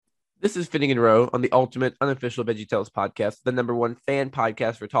This is Fitting in Row on the ultimate unofficial VeggieTales podcast, the number one fan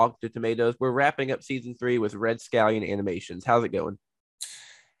podcast for Talk to Tomatoes. We're wrapping up season 3 with Red Scallion Animations. How's it going?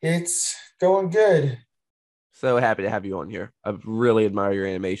 It's going good. So happy to have you on here. I really admire your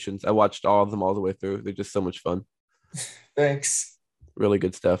animations. I watched all of them all the way through. They're just so much fun. Thanks. Really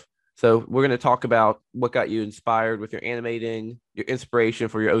good stuff. So we're going to talk about what got you inspired with your animating, your inspiration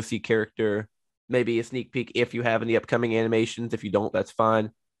for your OC character, maybe a sneak peek if you have any upcoming animations. If you don't, that's fine.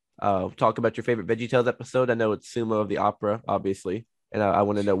 Talk about your favorite VeggieTales episode. I know it's Sumo of the Opera, obviously, and I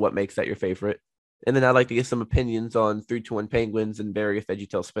want to know what makes that your favorite. And then I'd like to get some opinions on 3-2-1 Penguins and various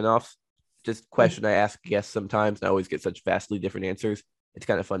VeggieTales spinoffs. Just question I ask guests sometimes, and I always get such vastly different answers. It's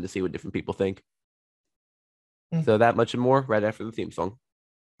kind of fun to see what different people think. So that much and more right after the theme song.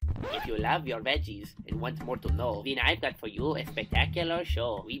 If you love your veggies and want more to know, then I've got for you a spectacular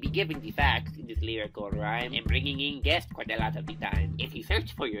show. We be giving the facts in this lyrical rhyme and bringing in guests quite a lot of the time. If you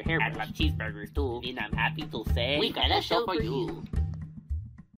search for your hair and love cheeseburgers too, then I'm happy to say we got a show for you.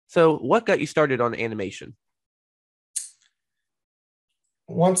 So what got you started on animation?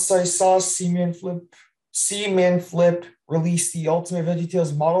 Once I saw Seaman Flip release the Ultimate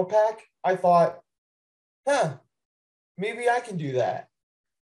VeggieTales model pack, I thought, maybe I can do that.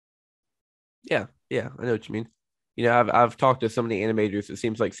 Yeah, I know what you mean. You know, I've talked to so many animators. It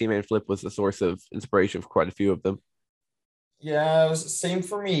seems like Seaman Flip was the source of inspiration for quite a few of them. Yeah, it was the same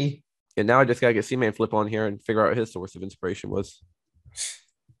for me. And now I just gotta get Seaman Flip on here and figure out what his source of inspiration was.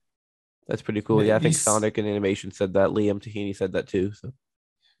 That's pretty cool. Yeah, I think Sonic and Animation said that. Liam Tahini said that too. So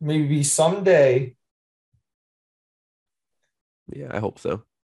maybe someday. Yeah, I hope so.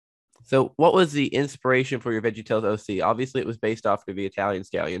 So what was the inspiration for your VeggieTales OC? Obviously, it was based off of the Italian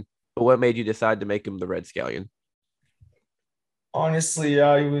Scallion, but what made you decide to make him the Red Scallion? Honestly,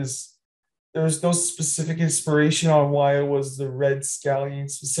 there was no specific inspiration on why it was the Red Scallion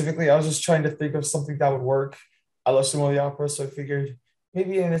specifically. I was just trying to think of something that would work. I love Sumo of the Opera, so I figured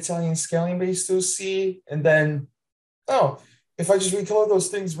maybe an Italian Scallion based OC, and then, if I just recolor those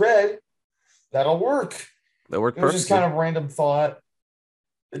things red, that'll work. That worked It was perfectly. just kind of random thought.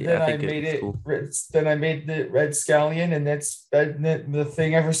 And Yeah, then I made it. Cool. Then I made the Red Scallion, and that's been the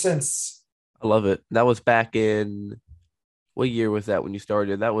thing ever since. I love it. That was back in what year was that when you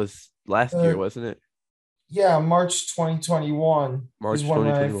started? That was last year, wasn't it? Yeah, March 2021 March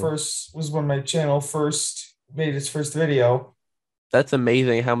was when my channel first made its first video. That's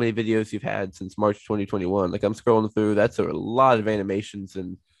amazing how many videos you've had since March 2021. Like I'm scrolling through, that's a lot of animations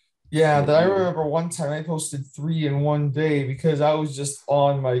and yeah, that I remember one time I posted 3 in one day because I was just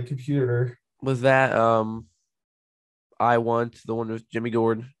on my computer. Was that I Want, the one with Jimmy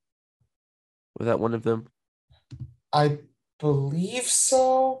Gordon? Was that one of them? I believe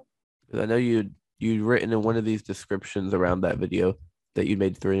so. I know you'd written in one of these descriptions around that video that you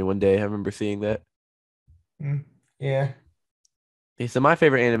made 3 in one day. I remember seeing that. Yeah. Okay, so my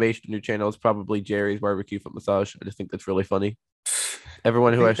favorite animation on your channel is probably Jerry's barbecue foot massage. I just think that's really funny.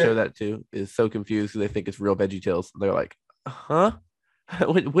 Everyone who I show that to is so confused because they think it's real VeggieTales. They're like, huh?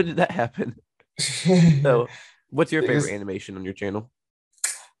 when did that happen? So what's your favorite animation on your channel?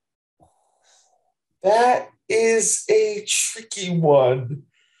 That is a tricky one.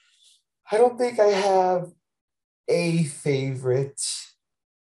 I don't think I have a favorite.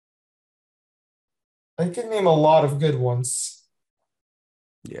 I can name a lot of good ones.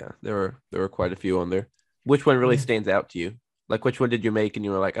 Yeah, there were quite a few on there. Which one really stands out to you? Like, which one did you make and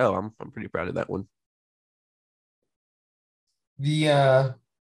you were like, oh, I'm pretty proud of that one? The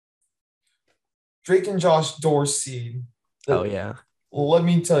Drake and Josh Dorsey. Oh yeah. Let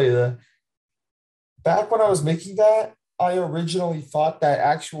me tell you that. Back when I was making that, I originally thought that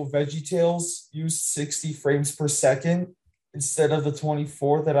actual VeggieTales used 60 frames per second instead of the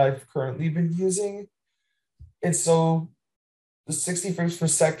 24 that I've currently been using. And so the 60 frames per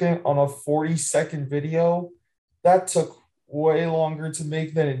second on a 40-second video, that took way longer to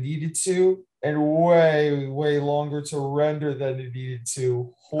make than it needed to, and way, way longer to render than it needed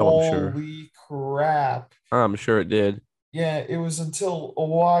to. Holy crap. I'm sure it did. Yeah, it was until a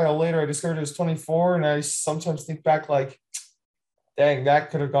while later I discovered it was 24, and I sometimes think back like, dang, that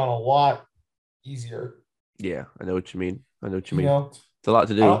could have gone a lot easier. Yeah, I know what you mean. It's a lot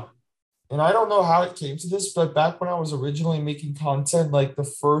to do. And I don't know how it came to this, but back when I was originally making content, like the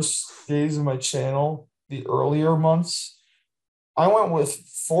first days of my channel, the earlier months, I went with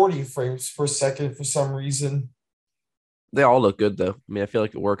 40 frames per second for some reason. They all look good though. I mean, I feel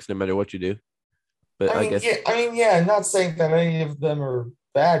like it works no matter what you do. But I guess I'm not saying that any of them are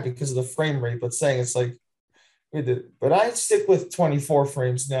bad because of the frame rate, but saying it's like, but I stick with 24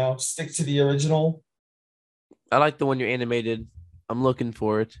 frames now. Stick to the original. I like the one you animated. I'm looking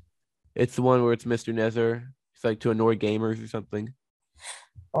for it. It's the one where it's Mr. Nether. It's like to annoy gamers or something.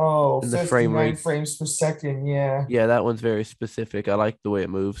 Oh, And the frame 59 rate. frames per second. Yeah. Yeah, that one's very specific. I like the way it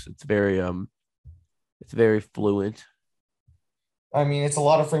moves. It's very fluent. I mean, it's a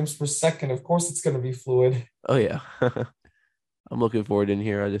lot of frames per second. Of course, it's going to be fluid. Oh yeah. I'm looking forward in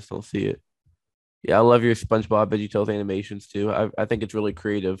here. I just don't see it. Yeah, I love your SpongeBob VeggieTales animations too. I think it's really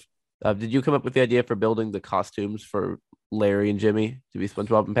creative. Did you come up with the idea for building the costumes for Larry and Jimmy to be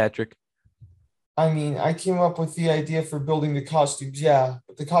SpongeBob and Patrick? I mean, I came up with the idea for building the costumes, yeah,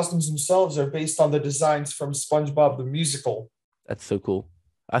 but the costumes themselves are based on the designs from SpongeBob the Musical. That's so cool.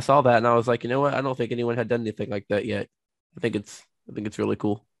 I saw that and I was like, you know what? I don't think anyone had done anything like that yet. I think it's really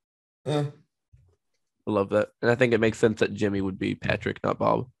cool. Eh, I love that. And I think it makes sense that Jimmy would be Patrick, not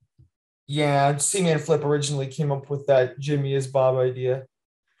Bob. yeah, C-Man Flip originally came up with that Jimmy is Bob idea.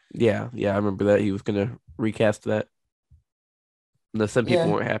 Yeah, yeah, I remember that. He was gonna recast that. Now, some people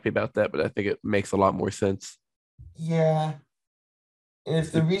Yeah, weren't happy about that, but I think it makes a lot more sense. yeah. And if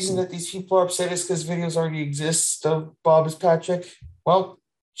the Super reason cool. that these people are upset is because videos already exist of Bob as Patrick, well,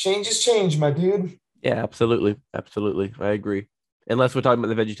 change is change, my dude. Yeah, absolutely. Absolutely. I agree. Unless we're talking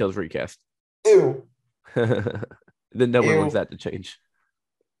about the VeggieTales recast. Ew, Then no one wants ew. that to change.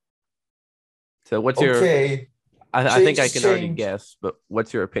 So what's your Okay, I think change I is can already change. guess, but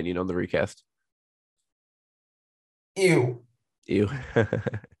what's your opinion on the recast? Ew, You.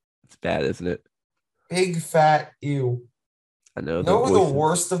 It's bad, isn't it? big fat ew. I know You the know who the voices.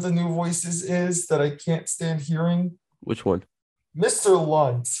 worst of the new voices is that I can't stand hearing? Which one? Mr.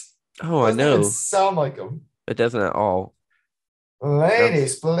 Lunt. Oh, I Doesn't even know. sound like him. It doesn't at all. Sounds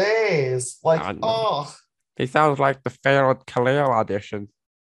Ladies, please. I Like, don't know. oh. He sounds like the failed Khalil audition.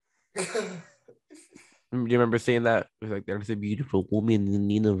 Do you remember seeing that? It was like there's a beautiful woman in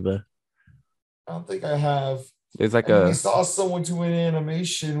Nineveh. I don't think I have. There's like I mean, I a saw someone do an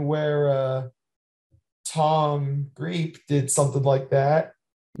animation where Tom Grape did something like that.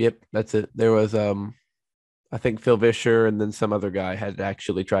 yep, that's it. There was I think Phil Vischer and then some other guy had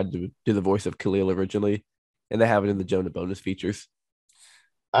actually tried to do the voice of Khalil originally, and they have it in the Jonah bonus features.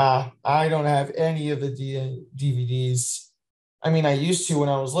 I don't have any of the DVDs. I mean, I used to when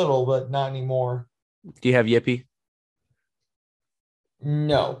I was little, but not anymore. Do you have Yippee?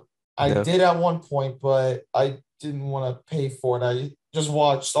 No, I No. did at one point, but I didn't want to pay for it. I just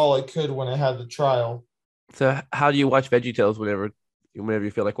watched all I could when I had the trial. So how do you watch VeggieTales whenever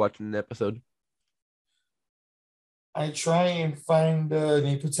you feel like watching an episode? I try and find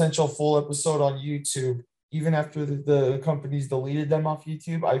any potential full episode on YouTube. Even after the companies deleted them off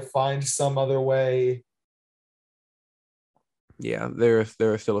YouTube, I find some other way. Yeah, there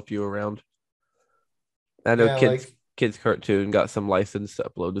are still a few around. I know Yeah, like Kids Cartoon got some license to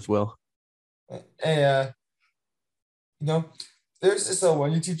upload as well. uh, you know, there's this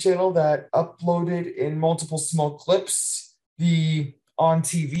one YouTube channel that uploaded in multiple small clips the on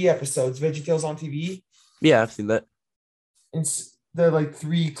TV episodes, VeggieTales on TV. Yeah, I've seen that. It's they're like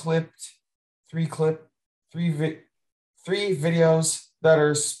three clip, three vi- three videos that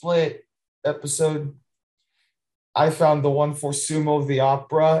are split episode. I found the one for Sumo the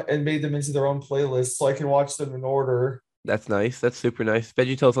opera and made them into their own playlist so I can watch them in order. That's nice. That's super nice.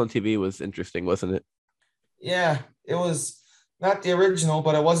 VeggieTales on TV was interesting, wasn't it? Yeah, it was not the original,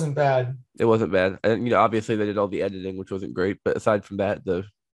 but it wasn't bad. It wasn't bad. And obviously they did all the editing, which wasn't great. But aside from that,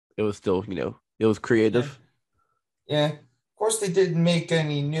 it was still, it was Yeah, creative. yeah. Of course, they didn't make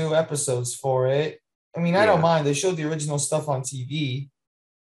any new episodes for it. I mean, I don't Yeah. mind. They showed the original stuff on TV.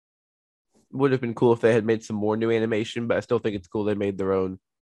 Would have been cool if they had made some more new animation, but I still think it's cool they made their own,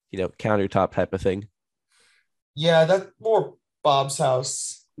 countertop type of thing. Yeah, that's more Bob's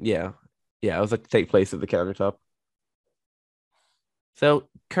house. Yeah. Yeah, it was like to take place at the countertop. So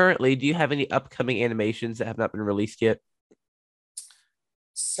currently, do you have any upcoming animations that have not been released yet?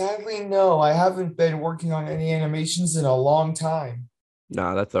 Sadly, no, I haven't been working on any animations in a long time.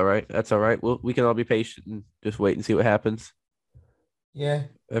 Nah, that's all right. That's all right. Well, we can all be patient and just wait and see what happens. Yeah,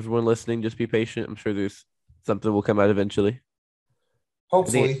 Everyone listening, just be patient. I'm sure there's something will come out eventually. And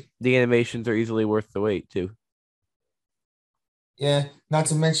hopefully. the animations are easily worth the wait too. Yeah, not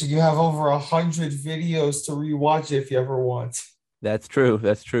to mention you have over 100 videos to rewatch if you ever want. That's true.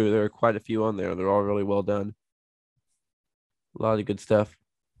 That's true. There are quite a few on there. They're all really well done. A lot of good stuff.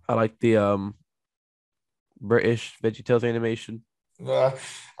 I like the British VeggieTales animation. Uh,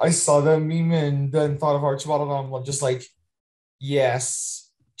 I saw that meme and then thought of Archibald, and I'm just like,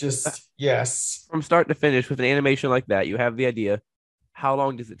 yes, Uh, just yes. From start to finish with an animation like that, you have the idea. How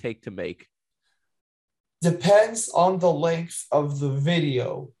long does it take to make? Depends on the length of the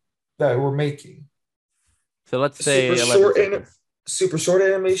video that we're making. So let's Super say 11 short and seconds. super short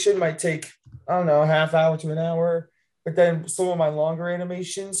animation might take, I don't know, a half hour to an hour. But then some of my longer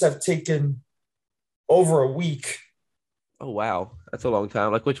animations have taken over a week. Oh wow, that's a long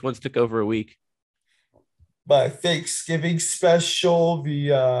time. Like which ones took over a week? My Thanksgiving special,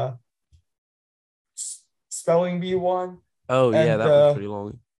 the spelling bee one, Oh yeah, and that one's pretty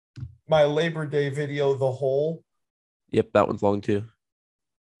long. my Labor Day video, the whole. Yep, that one's long too.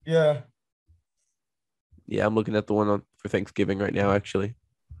 Yeah. Yeah, I'm looking at the one for Thanksgiving right now. Actually,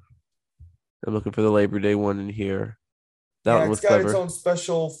 I'm looking for the Labor Day one in here. That Yeah, one it's was got its clever. own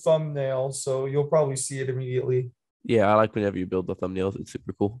special thumbnail, so you'll probably see it immediately. Yeah, I like whenever you build the thumbnails. It's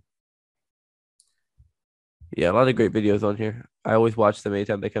super cool. Yeah, a lot of great videos on here. I always watch them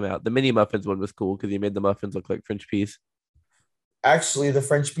anytime they come out. The mini muffins one was cool because he made the muffins look like French peas. Actually, the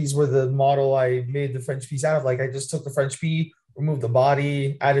French peas were the model I made the French peas out of. Like I just took the French pea, removed the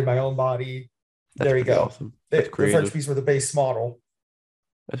body, added my own body. That's There you pretty go. awesome. That's The French creative. peas were the base model.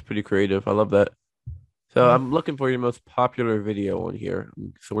 That's pretty creative. I love that. So Yeah. I'm looking for your most popular video on here.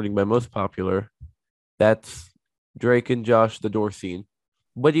 I'm sorting by most popular. That's Drake and Josh, the door scene.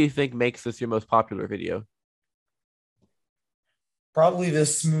 What do you think makes this your most popular video? Probably the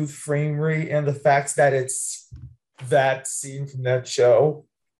smooth frame rate and the fact that it's that scene from that show.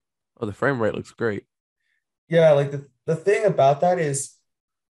 Oh, the frame rate looks great. Yeah, like the thing about that is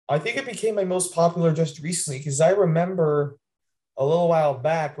I think it became my most popular just recently because I remember a little while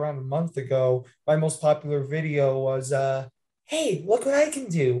back, around a month ago, my most popular video was hey, look what I can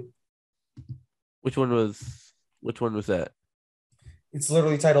do. Which one was which one was that? It's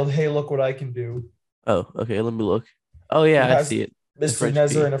literally titled Hey, look what I can do. Oh, okay, let me look. Oh It yeah, I has see it. The Mr. French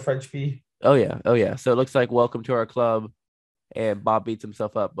Nezer P. and a French pea. Oh yeah, oh yeah. So it looks like Welcome to Our Club and Bob Beats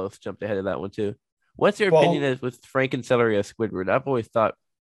Himself Up both jumped ahead of that one too. What's your opinion Well, as with Frank and Celery as Squidward? I've always thought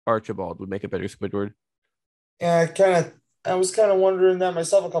Archibald would make a better Squidward. yeah, I was kind of wondering that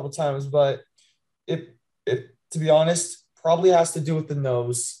myself a couple times, but it to be honest, probably has to do with the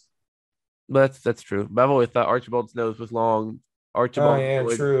nose. But that's true. But I've always thought Archibald's nose was long. Oh Archibald's yeah,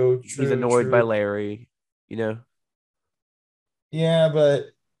 annoyed. true, He's true, annoyed by true. Larry. You know, Yeah, but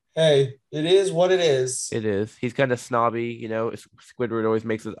hey, it is what it is. it is. He's kind of snobby. Squidward always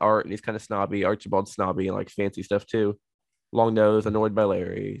makes his art, and he's kind of snobby. Archibald's snobby and like fancy stuff too. Long nose, annoyed by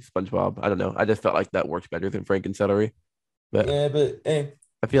Larry. SpongeBob. I don't know. I just felt like that worked better than Frank and Celery. But Yeah, but hey,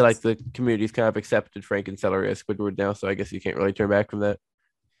 I feel like the community's kind of accepted Frank and Celery as Squidward now, so I guess you can't really turn back from that.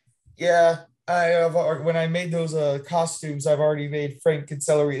 yeah, when I made those costumes, I've already made Frank and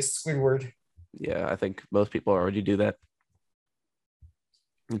Celery as Squidward. Yeah, I think most people already do that.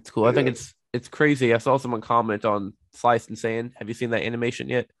 It's cool. I think Yeah. it's crazy. I saw someone comment on Slice and Sand. Have you seen that animation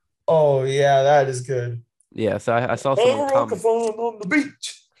yet? Oh yeah, that is good. Yeah, so I saw someone Everyone can comment. fun on the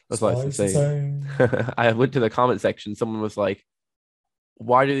beach. That's Slice and Slice and Sand. sand. I went to the comment section. Someone was like,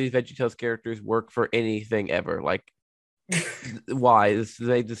 "Why do these VeggieTales characters work for anything ever? Like, why?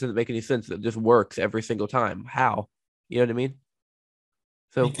 They just doesn't make any sense. It just works every single time. How? You know what I mean?"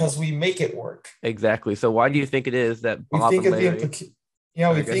 So Because we make it work. exactly. So why do you think it is that We Bob think and of the Larry? we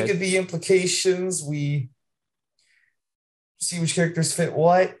Sorry, go think ahead. of the implications. We see which characters fit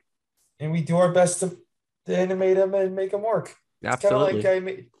what, and we do our best to animate them and make them work. It's kind of like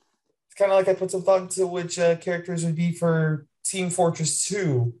Absolutely. it's kind of like I put some thought into which characters would be for Team Fortress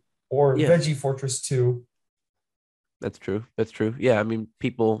 2 or Yeah, Veggie Fortress 2. that's true. That's true. Yeah, I mean,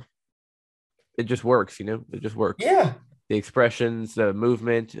 people. It just works. It just works. Yeah, The expressions, the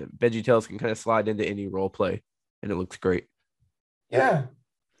movement, VeggieTales can kind of slide into any role play, and it looks great. yeah.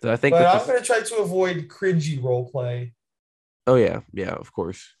 So I think But with I'm this, gonna try to avoid cringy role play. oh yeah, yeah, of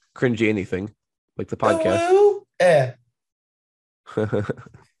course, cringy anything like the podcast. Ooh, eh.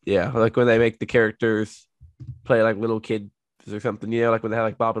 Yeah, like when they make the characters play like little kids or something, like when they have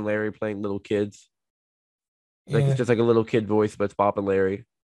like Bob and Larry playing little kids. Like it's Yeah, just like a little kid voice, but it's Bob and Larry.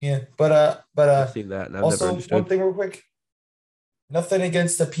 yeah. I've seen that and I've never Also one understood. thing real quick. Nothing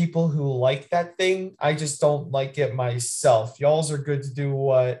against the people who like that thing. I just don't like it myself. Y'all's are good to do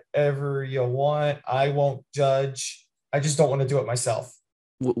whatever you want. I won't judge. I just don't want to do it myself.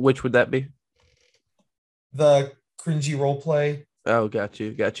 Which would that be? The cringy role play. Oh, got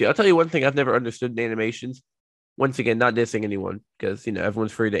you, got you. I'll tell you one thing I've never understood in animations. Once again, not dissing anyone because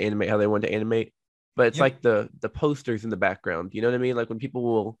everyone's free to animate how they want to animate, but it's Yep. like the posters in the background. You know what I mean? Like when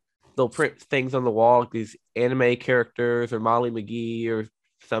people they'll print things on the wall, like these anime characters or Molly McGee or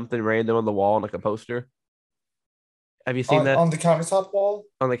something random on the wall, like a poster. Have you seen that On the countertop wall.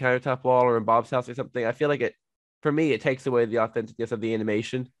 on the countertop wall or in Bob's house or something? I feel like for me, it takes away the authenticness of the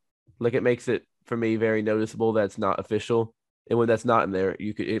animation. Like it makes it for me very noticeable that it's not official, and when that's not in there,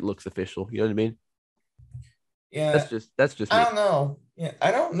 it looks official. You know what I mean? Yeah, That's just I me. don't know. Yeah,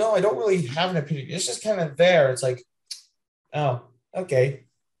 I don't know. I don't really have an opinion. It's just kind of there. It's like, oh, okay.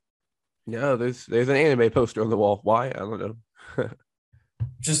 No, there's an anime poster on the wall. Why? I don't know.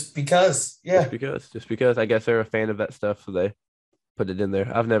 Just because. Yeah. Just because I guess they're a fan of that stuff, so they put it in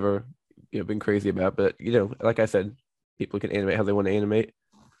there. I've never, been crazy about, it, but like I said, people can animate how they want to animate.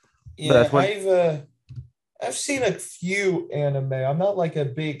 But Yeah, that's one. I've seen a few anime. I'm not like a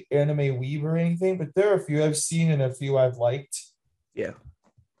big anime weeb or anything, but there are a few I've seen and a few I've liked. Yeah,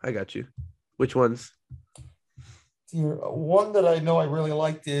 I got you. Which ones? One that I know I really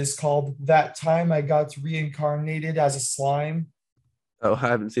liked is called That Time I Got Reincarnated as a Slime. Oh, I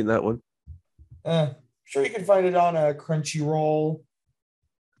haven't seen that one. Sure you can find it on a Crunchyroll.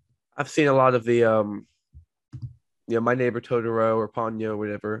 I've seen a lot of the My Neighbor Totoro or Ponyo or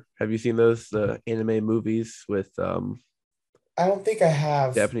whatever. Have you seen those anime movies with I don't think I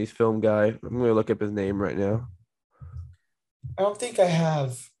have. Japanese film guy? I'm gonna look up his name right now. I don't think I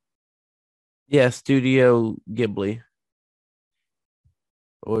have. Yeah, Studio Ghibli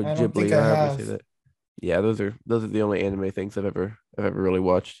or I don't think Ghibli, I or however you say have. that. Yeah, those are the only anime things I've ever really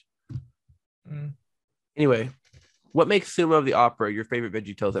watched. Mm. Anyway, what makes Sumo of the Opera your favorite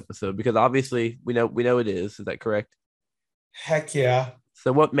VeggieTales episode? Because obviously we know it is. Is that correct? Heck yeah.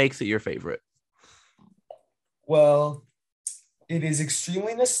 So what makes it your favorite? Well, it is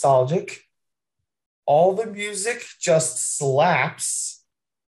extremely nostalgic. All the music just slaps.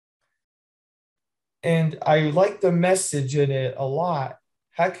 And I like the message in it a lot.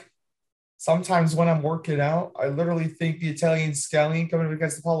 Heck, sometimes when I'm working out, I literally think the Italian scallion coming up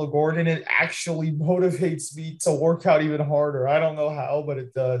against Apollo Gordon, it actually motivates me to work out even harder. I don't know how, but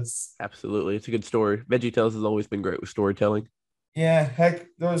it does. Absolutely, it's a good story. VeggieTales has always been great with storytelling. Yeah, heck,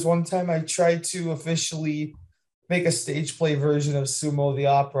 there was one time I tried to officially make a stage play version of Sumo the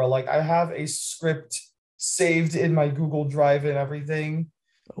Opera. Like I have a script saved in my Google Drive and everything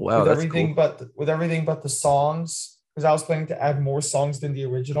Oh, wow, that's cool. with everything but the songs because I was planning to add more songs than the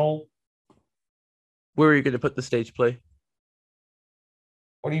original. Where are you going to put the stage play?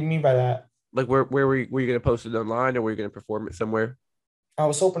 What do you mean by that? Like where were you going to post it online, or were you going to perform it somewhere? I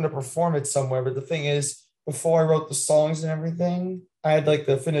was hoping to perform it somewhere, but the thing is, before I wrote the songs and everything, I had like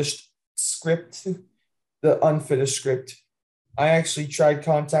the finished script, the unfinished script. I actually tried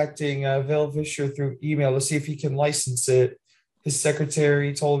contacting Vil Fisher through email to see if he can license it. His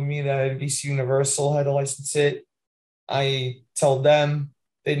secretary told me that NBC Universal had to license it. I told them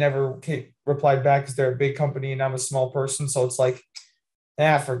they never replied back because they're a big company and I'm a small person. So it's like,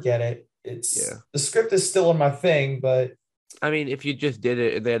 forget it. Yeah. It's the script is still in my thing, but I mean, if you just did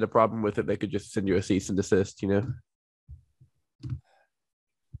it and they had a problem with it, they could just send you a cease and desist. You know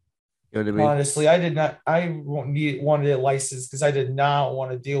what I mean? honestly, I did not. Wanted it licensed because I did not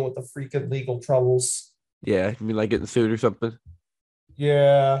want to deal with the freaking legal troubles. Yeah, I mean, like getting sued or something.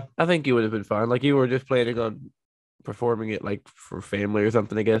 Yeah, I think you would have been fine. Like you were just planning on performing it like for family or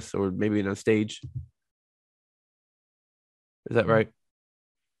something, I guess, or maybe on stage. Is that right?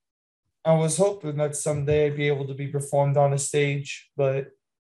 I was hoping that someday I'd be able to be performed on a stage, but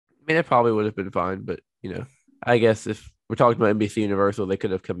I mean, it probably would have been fine, but I guess if we're talking about NBC Universal, they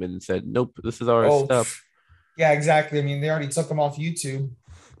could have come in and said, "Nope, this is our oh, stuff." yeah, exactly. I mean, they already took them off YouTube.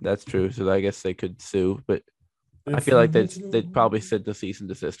 That's true. So I guess they could sue, but I If feel you like want to they'd probably know, send the cease and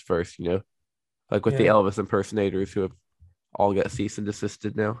desist first. Like with the yeah, Elvis impersonators who have all got cease and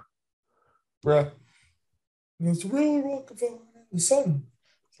desisted now. bruh. It's really Rockefeller in the sun.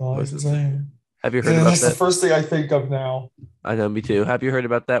 Was Flies it? his hand. Have you heard Yeah, about that's the that? first thing I think of now. I know, me too. Have you heard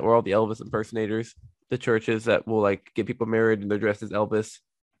about that? Where all the Elvis impersonators, the churches that will like get people married and they're dressed as Elvis,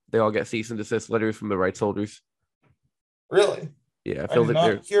 they all get cease and desist letters from the rights holders. Really, Yeah, it I did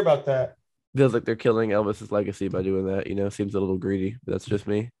not hear about that. feels like they're killing Elvis's legacy by doing that. Seems a little greedy, but that's just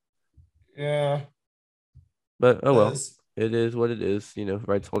me. Yeah, But oh well, does. it is what it is.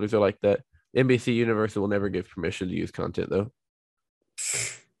 Rights holders are like that. NBC Universal will never give permission to use content though.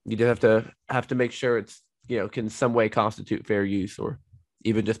 You just have to make sure it's can some way constitute fair use, or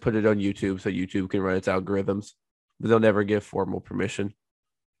even just put it on YouTube so YouTube can run its algorithms. But they'll never give formal permission.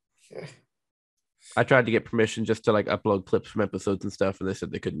 Yeah. I tried to get permission just to like upload clips from episodes and stuff, and they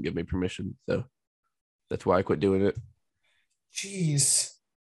said they couldn't give me permission. So that's why I quit doing it. Jeez.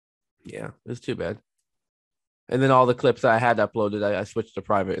 Yeah, it's too bad. And then all the clips I had uploaded, I switched to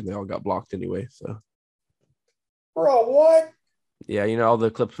private, and they all got blocked anyway. So Bro, what? yeah, all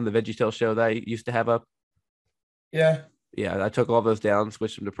the clips from the VeggieTale show that I used to have up. Yeah. Yeah, I took all those down,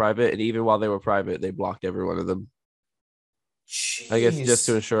 switched them to private, and even while they were private, they blocked every one of them. I guess just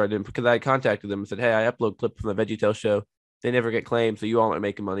to Jeez. ensure I didn't, because I contacted them and said, "Hey, I upload clips from the VeggieTale show. They never get claimed, so you all aren't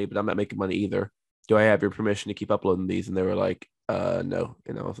making money, but I'm not making money either. do I have your permission to keep uploading these? And they were like, no.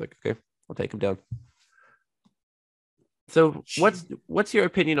 And I was like, okay, I'll take them down. So what's your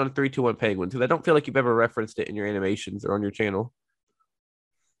opinion on 3-2-1 Penguins? Because I don't feel like you've ever referenced it in your animations or on your channel.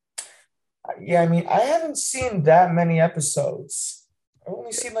 Yeah, I mean, I haven't seen that many episodes. I've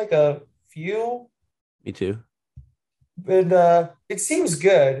only seen like a few, Me too. but it seems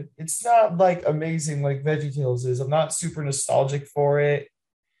good. It's not like amazing like VeggieTales is. I'm not super nostalgic for it,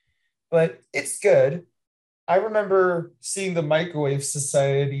 but it's good. I remember seeing the Microwave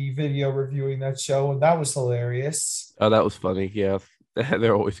Society video reviewing that show, and that was hilarious. Oh, that was funny. Yeah,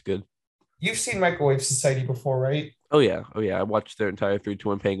 they're always good. You've seen Microwave Society before, right? Oh yeah, oh yeah. I watched their entire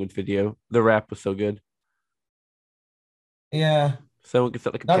 3-2-1 Penguins video. The rap was so good. Yeah. Someone gets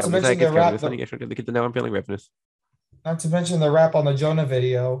up like a Not to cow. This I mention get the cow. rap, This honey gets the kid. Now I'm feeling ravenous. not to mention the rap on the Jonah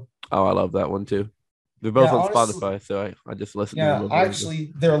video. Oh, I love that one too. They're both Yeah, on honestly, Spotify, so I just listen to them yeah, over and over.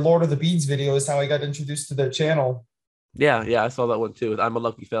 actually, their Lord of the Beans video is how I got introduced to their channel. Yeah, yeah, I saw that one too. I'm a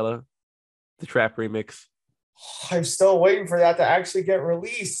lucky fella, the trap remix. I'm still waiting for that to actually get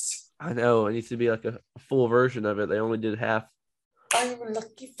released. I know it needs to be like a full version of it. They only did half. I'm a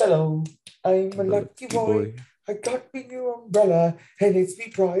lucky fellow. I'm a lucky boy. I got me new umbrella, and it's me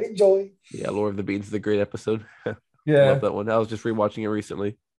pride and joy. Yeah, Lord of the Beans is a great episode. Yeah, Love that one. I was just rewatching it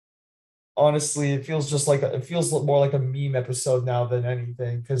recently. honestly, it feels just like it feels more like a meme episode now than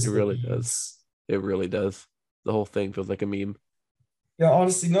anything because It of the really does. beans. It really does. The whole thing feels like a meme. Yeah,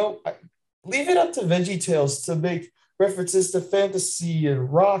 honestly, no. Leave it up to VeggieTales to make references to fantasy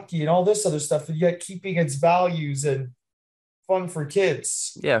and Rocky and all this other stuff, and yet keeping its values and fun for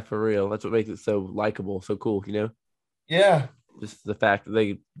kids. Yeah, for real. That's what makes it so likable, so cool, you know? Yeah, Just the fact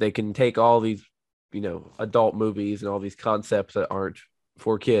that they can take all these, adult movies and all these concepts that aren't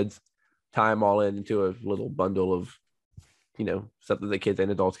for kids, tie them all into a little bundle of, something that kids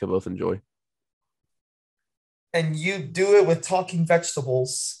and adults can both enjoy. and you do it with talking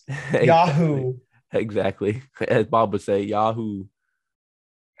vegetables. Exactly. Yahoo! Exactly. As Bob would say, Yahoo.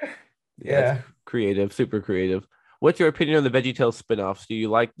 Yeah, Yeah. it's creative, super creative. What's your opinion on the VeggieTales spinoffs? Do you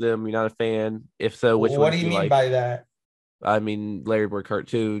like them? You're not a fan? If so, which What ones do do you you mean like? by that? I mean, Larry Bird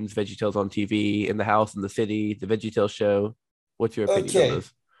cartoons, VeggieTales on TV, In the House, in the City, the VeggieTales show. What's your opinion on Okay.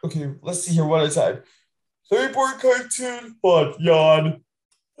 those? Okay, let's see here one at a time. Larry Boy cartoon, but yawn.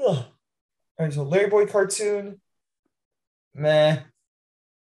 Ugh. All right, so Larry Boy cartoon, meh,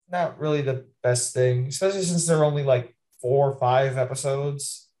 not really the best thing, especially since there are only like 4 or 5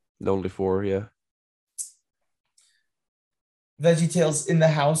 episodes. Only four, yeah. VeggieTales in the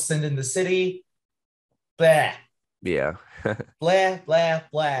house and in the city, blah, Yeah. blah, blah,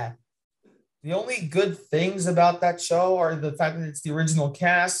 blah. The only good things about that show are the fact that it's the original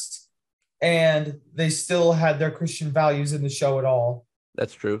cast and they still had their Christian values in the show at all.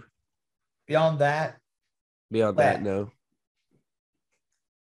 That's true. Beyond that, Beyond blah. that, no.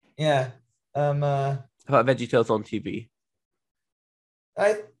 Yeah. How about VeggieTales on TV?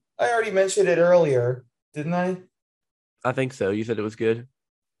 I I already mentioned it earlier, didn't I? I think so. You said it was good.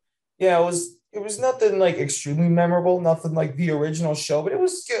 Yeah, it was nothing like extremely memorable, nothing like the original show, but it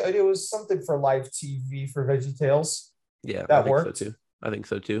was good. It was something for live TV for VeggieTales. Yeah, I That think so worked. too. I think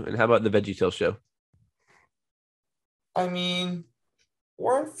so too. And how about the VeggieTales show? I mean,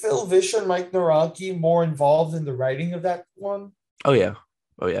 weren't Phil Vischer and Mike Naraki more involved in the writing of that one? Oh yeah.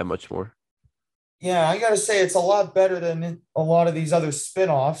 Oh yeah, much more. Yeah, I gotta say it's a lot better than a lot of these other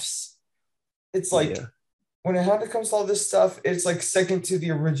spin-offs. It's like Yeah. when it comes to all this stuff, it's like second to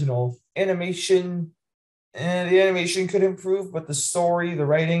the original. Animation and the animation could improve, but the story, the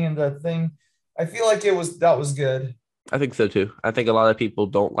writing, and the thing, I feel like that was good. I think so too. I think a lot of people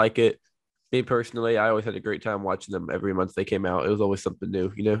don't like it. Me personally, I always had a great time watching them every month they came out. It was always something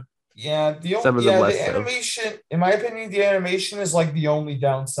new, Yeah, Some of them the less so. animation, in my opinion, the animation is like the only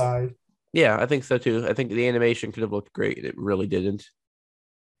downside. Yeah, I think so too. I think the animation could have looked great. It really didn't.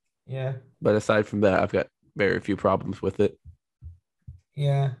 Yeah, But aside from that, I've got very few problems with it.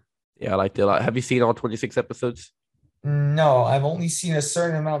 yeah. Yeah, I liked it a lot. Have you seen all 26 episodes? No, I've only seen a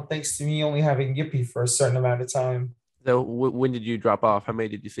certain amount thanks to me only having Yippee for a certain amount of time. So when did you drop off? How many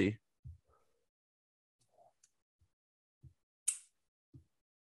did you see?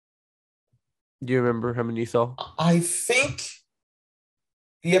 Do you remember how many you saw? I think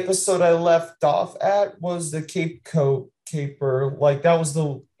the episode I left off at was the Cape Coat Caper. Like it was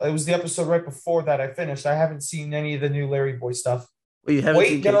the episode right before that I finished. I haven't seen any of the new Larry Boy stuff. Well, you haven't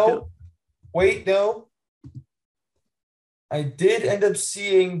seen Wait, Cape Coat? no. Wait, no. I did end up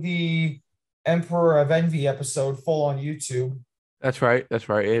seeing the Emperor of Envy episode full on YouTube. That's right. That's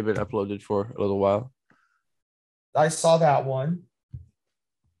right. It had been uploaded for a little while. I saw that one.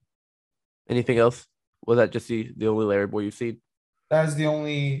 Anything else? Was that just the only Larry Boy you've seen? That is the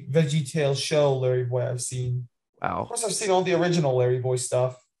only VeggieTales show Larry Boy I've seen. Of Wow. course, I've seen all the original Larry Boy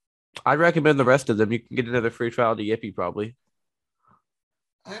stuff. I'd recommend the rest of them. You can get another free trial to Yippee probably.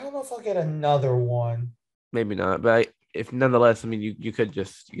 I don't know if I'll get another one. Maybe not, but if nonetheless, I mean, you could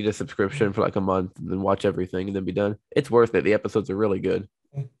just get a subscription for like a month and then watch everything and then be done. It's worth it. The episodes are really good.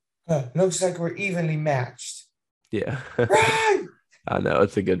 Looks like we're evenly matched. Yeah, Right? I know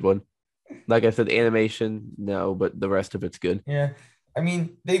it's a good one. Like I said, animation, no, but the rest of it's good. Yeah. I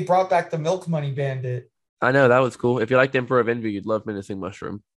mean, they brought back the Milk Money Bandit. I know that was cool. If you liked Emperor of Envy, you'd love Menacing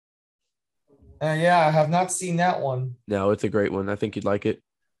Mushroom. Yeah, I have not seen that one. No, it's a great one. I think you'd like it.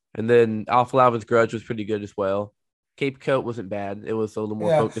 And then Alpha Lavin's Grudge was pretty good as well. Cape Coat wasn't bad. It was a little more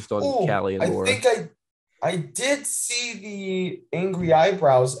Yeah. focused on Oh, Callie and I Laura. think I did see the Angry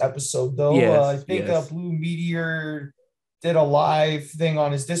Eyebrows episode though. I Yes, think yes. Blue Meteor did a live thing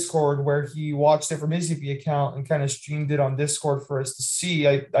on his Discord where he watched it from his Yippee account and kind of streamed it on Discord for us to see.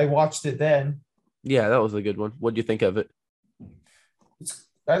 I watched it then. Yeah, that was a good one. What do you think of it?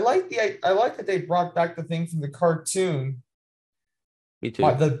 I like that they brought back the thing from the cartoon. Me too.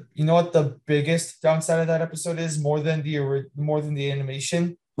 You know what the biggest downside of that episode is more than the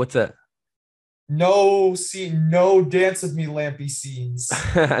animation? What's that? No dance with me Lampy scenes.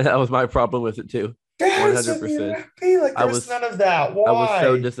 That was my problem with it too. Dance with me 100%. Lampy, like I there's was none of that. I was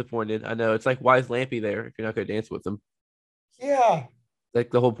so Why? disappointed. I know. It's like, why is Lampy there if you're not going to dance with him? Yeah,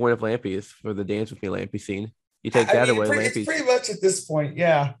 Like the whole point of Lampy is for the dance with me Lampy scene. You take that away, it's Lampy's pretty much at this point.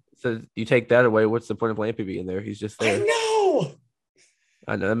 Yeah, so you take that away. What's the point of Lampy being there? He's just I there. know.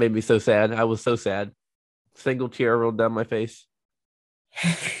 I know that made me so sad. I was so sad. Single tear rolled down my face.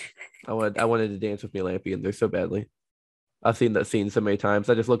 I wanted to dance with me Lampy in there so badly. I've seen that scene so many times.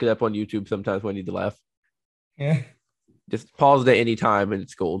 I just look it up on YouTube sometimes when I need to laugh. Yeah, Just pause it at any time and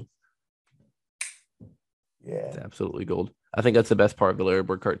it's gold. It's yeah. absolutely gold. I think that's the best part of the Larry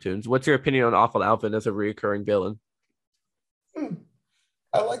Bird cartoons. What's your opinion on Awful Alvin as a recurring villain? Hmm.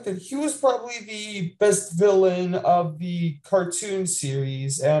 I like that he was probably the best villain of the cartoon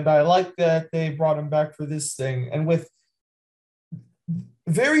series, and I like that they brought him back for this thing, and with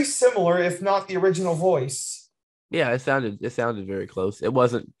very similar, if not the original voice. Yeah, it sounded very close. It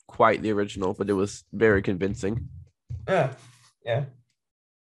wasn't quite the original, but it was very convincing. Yeah, yeah.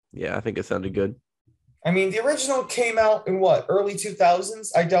 Yeah, I think it sounded good. I mean, the original came out in what, early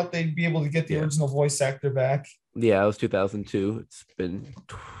 2000s? I doubt they'd be able to get the Yeah. original voice actor back. Yeah, it was 2002. It's been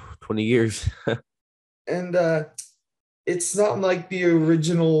 20 years. And it's not like the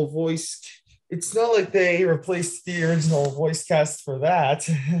original voice. It's not like they replaced the original voice cast for that.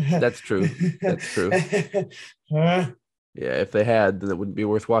 That's true. That's true. Huh? Yeah, if they had, then it wouldn't be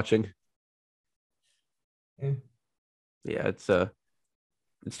worth watching. Yeah. Yeah,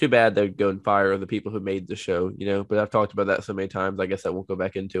 it's too bad they'd go and fire the people who made the show, but I've talked about that so many times. I guess I won't go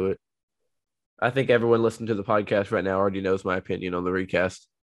back into it. I think everyone listening to the podcast right now already knows my opinion on the recast.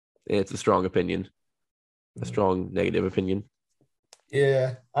 And it's a strong opinion, a strong negative opinion.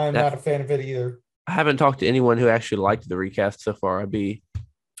 Yeah, I'm not a fan of it either. I haven't talked to anyone who actually liked the recast so far. I'd be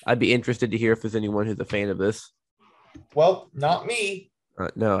interested to hear if there's anyone who's a fan of this. Well, not me.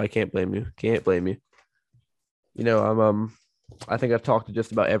 No, I can't blame you. Can't blame you. I think I've talked to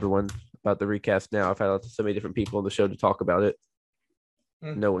just about everyone about the recast now. I've had so many different people on the show to talk about it.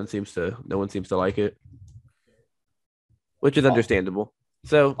 No one seems to like it, which is understandable.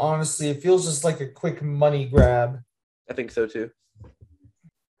 So Honestly, it feels just like a quick money grab. I think so too.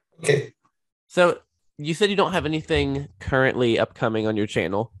 Okay. So you said you don't have anything currently upcoming on your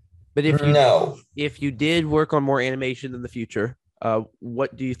channel, but if you did work on more animation in the future,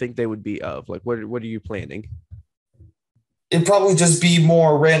 what do you think they would be of? Like, what are you planning? It'd probably just be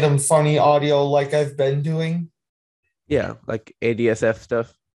more random funny audio like I've been doing. Yeah, like ADSF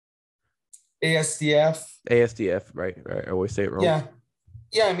stuff. ASDF. ASDF, right. I always say it wrong. Yeah.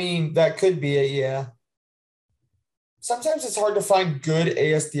 Yeah, I mean, that could be it, yeah. Sometimes it's hard to find good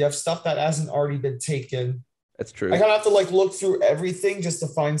ASDF stuff that hasn't already been taken. That's true. I kind of have to look through everything just to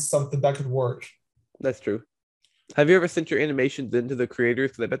find something that could work. That's true. Have you ever sent your animations into the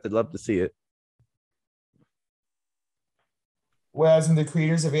creators? Because I bet they'd love to see it. Whereas in the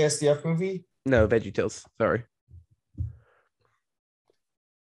creators of ASDF movie? No, VeggieTales. Sorry.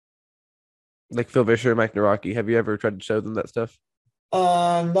 Like Phil Vischer and Mike Naraki. Have you ever tried to show them that stuff?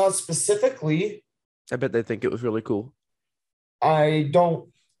 Not specifically. I bet they think it was really cool. I don't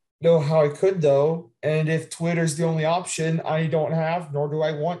know how I could though. And if Twitter's the only option, I don't have, nor do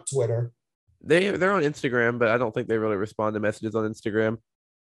I want Twitter. They're on Instagram, but I don't think they really respond to messages on Instagram.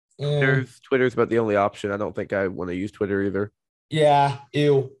 Yeah. Twitter's about the only option. I don't think I want to use Twitter either. Yeah,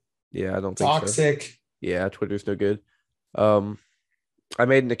 ew. Yeah, I don't think so. Toxic. Yeah, Twitter's no good. Um, I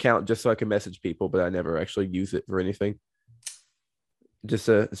made an account just so I could message people, but I never actually use it for anything. It's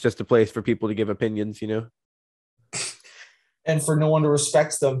just a place for people to give opinions, you know? And for no one to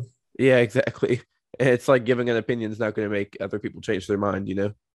respect them. Yeah, exactly. And it's like giving an opinion is not going to make other people change their mind, you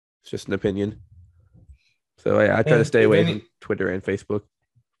know? It's just an opinion. So I try to And stay if away from any, Twitter and Facebook.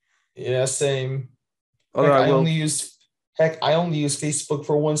 yeah, same. Although Heck, I I only will, use heck, I only use Facebook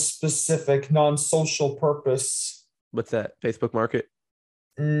for one specific non-social purpose. what's that? Facebook Market?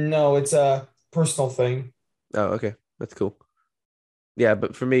 No, it's a personal thing. Oh, okay. That's cool. Yeah,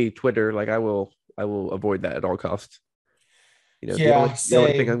 but for me, Twitter, like I will avoid that at all costs. You know, the only Yeah, the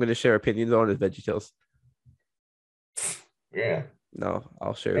only thing I'm same. going to share opinions on is VeggieTales. Yeah. No,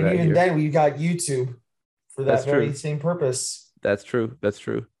 I'll share And that even here. then, we got YouTube for That's that very true. same purpose. That's true. That's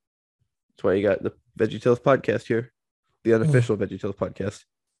true. That's why you got the VeggieTales podcast here, the Ugh. unofficial VeggieTales podcast.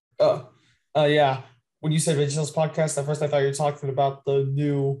 Oh, yeah. When you said Originals podcast, at first I thought you were talking about the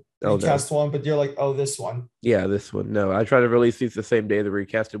new Oh no, recast one, but you're like, oh, this one. yeah, this one. No, I try to release these the same day the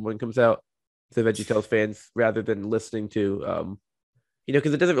recasted one comes out to VeggieTales fans rather than listening to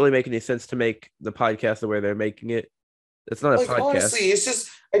because it doesn't really make any sense to make the podcast the way they're making it. It's not a Like, podcast. honestly, it's just,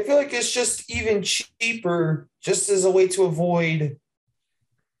 I feel like it's just even cheaper just as a way to avoid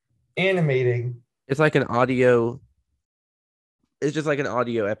animating. It's like an audio. It's just like an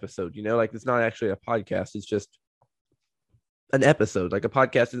audio episode, like it's not actually a podcast. It's just an episode. Like a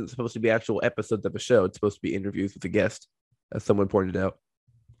podcast isn't supposed to be actual episodes of a show. It's supposed to be interviews with a guest, as someone pointed out.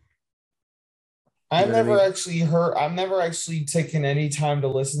 You know what I mean? I've never actually taken any time to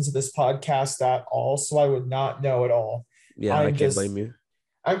listen to this podcast at all, so I would not know at all. Yeah, I I'm can't blame just, you.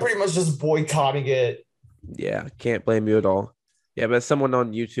 I'm pretty much just boycotting it. Yeah, can't blame you at all. Yeah, but someone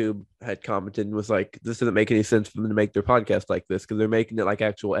on YouTube had commented and was like, "This doesn't make any sense for them to make their podcast like this because they're making it like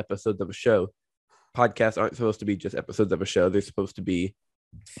actual episodes of a show. Podcasts aren't supposed to be just episodes of a show. They're supposed to be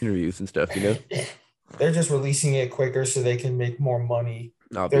interviews and stuff, you know? They're just releasing it quicker so they can make more money.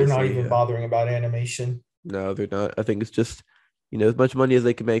 They're not Obviously, even yeah. bothering about animation. No, they're not. I think it's just, as much money as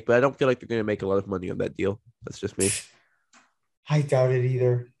they can make, but I don't feel like they're going to make a lot of money on that deal. That's just me. I doubt it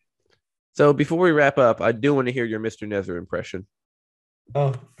either. So before we wrap up, I do want to hear your Mr. Nether impression.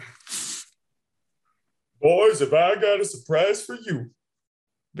 Oh. Boys, have I got a surprise for you?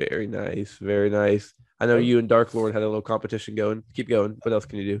 Very nice. Very nice. I know you and Dark Lord had a little competition going. Keep going. What else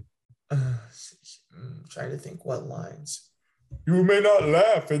can you do? Trying to think what lines. You may not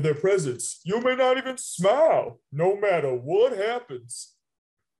laugh in their presence. You may not even smile, no matter what happens.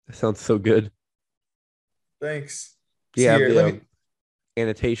 That sounds so good. Thanks. Yeah, Here, the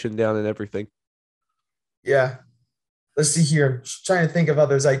annotation down and everything. Yeah. Let's see here. Trying to think of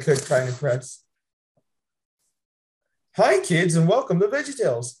others I could try and impress. Hi, kids, and welcome to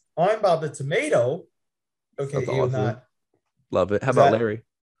VeggieTales. I'm Bob the Tomato. Okay, That's you awesome. not. Love it. How Is about that- Larry?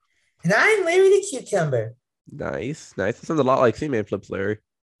 And I'm Larry the Cucumber. Nice. Nice. That sounds a lot like Seaman Flips Larry.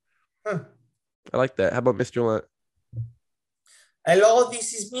 Huh. I like that. How about Mr. Lunt? Hello,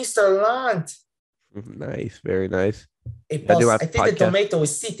 this is Mr. Lunt. Nice. Very nice. Hey, I do boss, my I think the podcast. tomato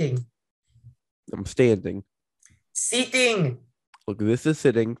is sitting. I'm standing. Sitting. Look, this is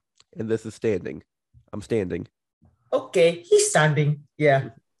sitting and this is standing. I'm standing. Okay, he's standing. Yeah.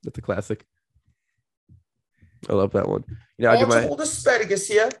 That's a classic. I love that one. I do my Archibald Asparagus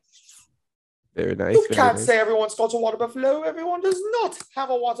here. very nice. You Very can't nice. say everyone's got a water buffalo. Everyone does not have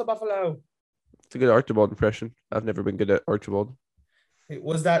a water buffalo. It's a good Archibald impression. I've never been good at Archibald.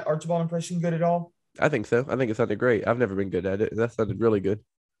 Was that Archibald impression good at all? I think so. I think it sounded great. I've never been good at it. That sounded really good.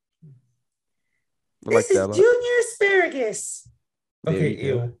 I like This that a is lot. Junior Asparagus. There Okay, you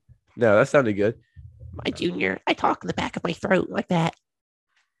go. ew. No, that sounded good. My junior, I talk in the back of my throat like that.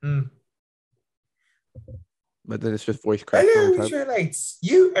 But then it's just voice crack the Hello, whole time. Israelites.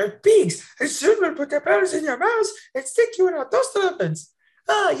 You are pigs, and soon will put their powers in your mouths and stick you in our toaster ovens.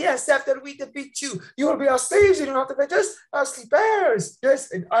 Ah, yes, after we defeat you, you will be our slaves and you will have to pay us our sleepers.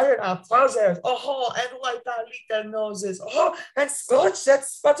 Yes, and iron our trousers. Oh, and wipe our little noses. Oh, and scorch that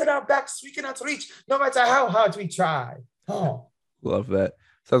spot on our backs we cannot reach, no matter how hard we try. Oh. Love that.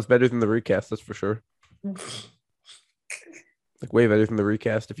 Sounds better than the recast, that's for sure. Like way better than the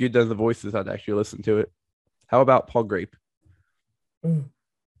recast. If you'd done the voices, I'd actually listen to it. How about Paul Grape?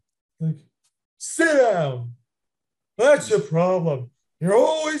 Like, sit down. That's your problem. You're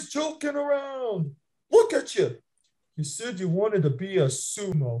always joking around. Look at you. You said you wanted to be a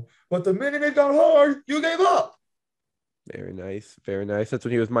sumo, but the minute it got hard, you gave up. Very nice. Very nice. That's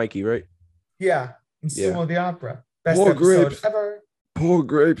when he was Mikey, right? Yeah, in Yeah. Sumo the Opera. Best More episode grapes. ever. Paul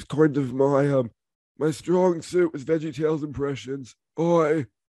Grape's kind of my strong suit with VeggieTales impressions. Oi.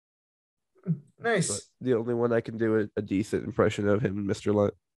 but Nice. the only one I can do a decent impression of him and Mr.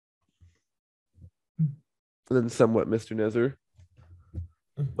 Lunt. And then somewhat Mr. Nether.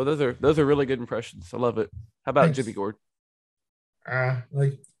 Well, those are really good impressions. I love it. How about Jimmy Thanks. Gord?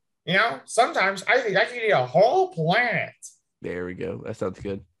 Like, sometimes I think I could eat a whole planet. There we go. That sounds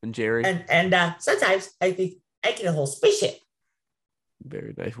good. And Jerry? And sometimes I think I get a whole spaceship.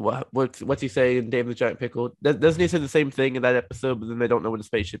 Very nice. What's he say in Dave the Giant Pickle? Doesn't he say the same thing in that episode, but then they don't know what a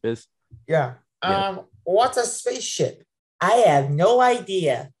spaceship is? Yeah. Yeah. What's a spaceship? I have no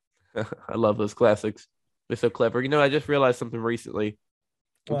idea. I love those classics. They're so clever. I just realized something recently.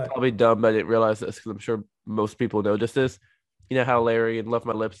 I'm What? probably dumb, but I didn't realize this because I'm sure most people noticed this. You know how Larry and Love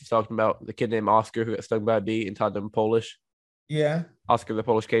My Lips he's talking about the kid named Oscar who got stung by a bee and taught them Polish? Yeah. Oscar the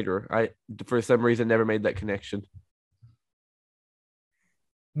Polish caterer. I for some reason never made that connection.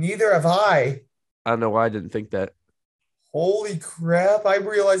 Neither have I. I don't know why I didn't think that. Holy crap. I'm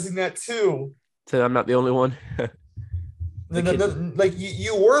realizing that too. So I'm not the only one. Like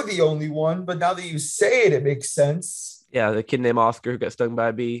you were the only one, but now that you say it, it makes sense. Yeah, the kid named Oscar who got stung by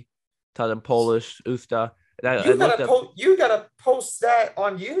a bee, taught him Polish, Usta. And I You looked gotta up. you gotta post that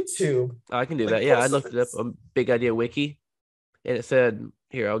on YouTube. I can do Like, that. Yeah, I post looked it up it. on Big Idea Wiki, and it said,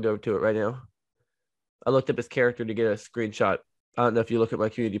 "Here, I'll go to it right now." I looked up his character to get a screenshot. I don't know if you look at my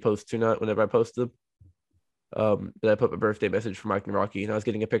community posts or not. Whenever I post them, but I put my birthday message for Mike and Rocky, and I was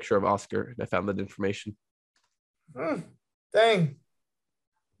getting a picture of Oscar, and I found that information. Dang.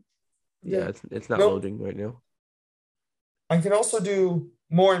 Yeah, it's not Nope. loading right now. I can also do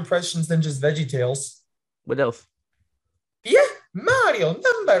more impressions than just VeggieTales. What else? Yeah, Mario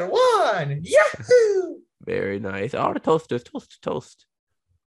 #1. Yahoo! Very nice. Oh, the toasters, toast.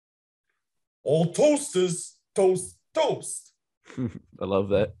 All toasters, toast. I love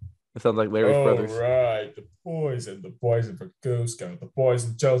that. It sounds like Larry's brothers. Right, the poison for Goose Scout, the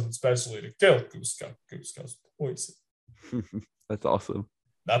poison chosen specially to kill Goose Scout's poison. That's awesome.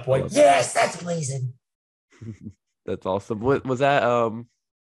 That boy, yes, that's poison. That's awesome. What was that?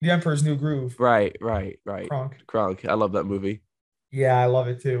 The Emperor's New Groove. Right. Kronk. I love that movie. Yeah, I love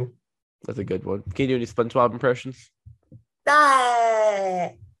it too. That's a good one. Can you do any SpongeBob impressions? Ah,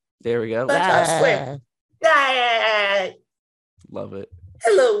 There we go. SpongeBob swim. Ah, Love it.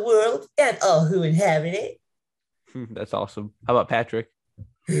 hello, world, and all who inhabit it. That's awesome. How about Patrick?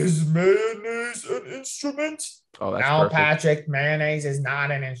 Is mayonnaise an instrument? Oh, that's No, perfect. Patrick, mayonnaise is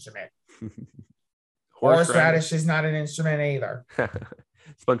not an instrument. Horseradish is not an instrument either.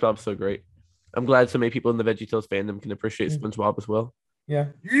 SpongeBob's so great. I'm glad so many people in the VeggieTales fandom can appreciate SpongeBob as well. Yeah.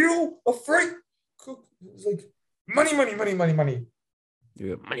 You afraid? It's like money.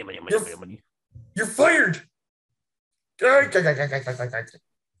 Yeah, money. You're fired. I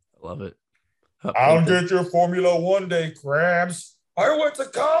love it. I'll get your Formula One day, Krabs. I went to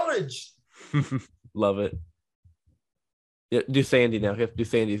college. Love it. Yeah, do Sandy now. You have to do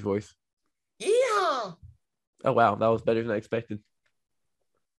Sandy's voice. Yeah. Oh wow, that was better than I expected.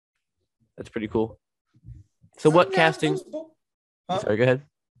 That's pretty cool. So what casting? Huh? Sorry, go ahead.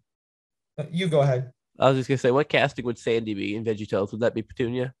 You go ahead. I was just gonna say, what casting would Sandy be in VeggieTales? Would that be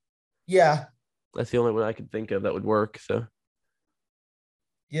Petunia? Yeah. That's the only one I could think of that would work. So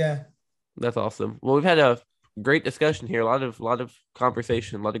Yeah. that's awesome. Well, we've had a great discussion here. A lot of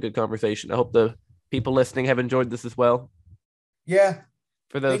conversation, a lot of good conversation. I hope the people listening have enjoyed this as well. Yeah.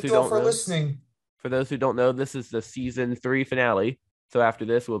 For those Thank who you all don't for know, listening. for those who don't know, this is the season 3 finale. So after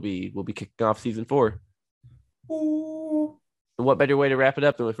this, we'll be kicking off season 4. Ooh. And what better way to wrap it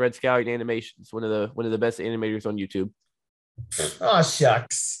up than with Red Scallion Animations, one of the best animators on YouTube. Oh,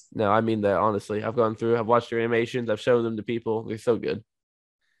 shucks. No, I mean that honestly. I've watched their animations, I've shown them to people. They're so good.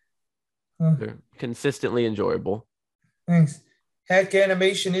 They're consistently enjoyable. Thanks. Heck,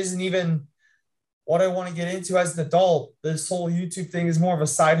 animation isn't even what I want to get into as an adult. This whole YouTube thing is more of a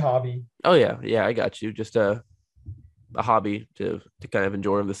side hobby. Oh yeah, I got you. Just a hobby to kind of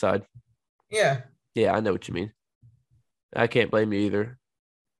enjoy on the side. Yeah. Yeah, I know what you mean. I can't blame you either.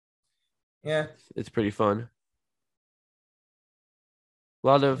 Yeah. It's pretty fun. A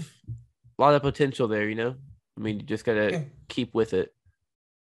lot of potential there, you know? I mean, you just gotta keep with it.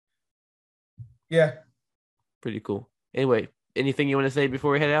 Yeah. Pretty cool. Anyway, anything you want to say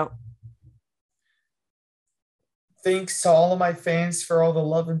before we head out? Thanks to all of my fans for all the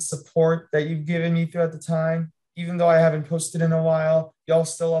love and support that you've given me throughout the time. Even though I haven't posted in a while, y'all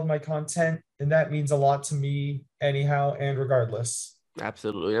still love my content, and that means a lot to me anyhow and regardless.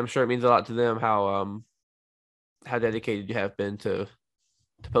 Absolutely. I'm sure it means a lot to them how dedicated you have been to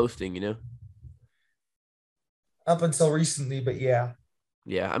posting, you know? Up until recently, but yeah.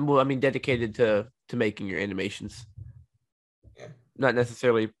 Yeah, I mean dedicated to making your animations. Yeah. Not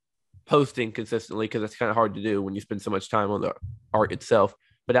necessarily posting consistently because it's kind of hard to do when you spend so much time on the art itself.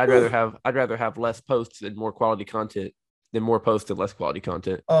 But I'd rather have less posts and more quality content than more posts and less quality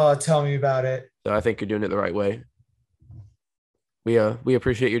content. Oh, tell me about it. So I think you're doing it the right way. We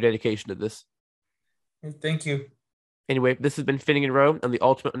appreciate your dedication to this. Thank you. Anyway, this has been Fitting in Row on the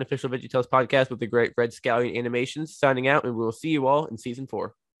Ultimate Unofficial VeggieTales podcast with the great Red Scallion Animations signing out, and we will see you all in season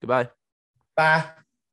 4. Goodbye. Bye.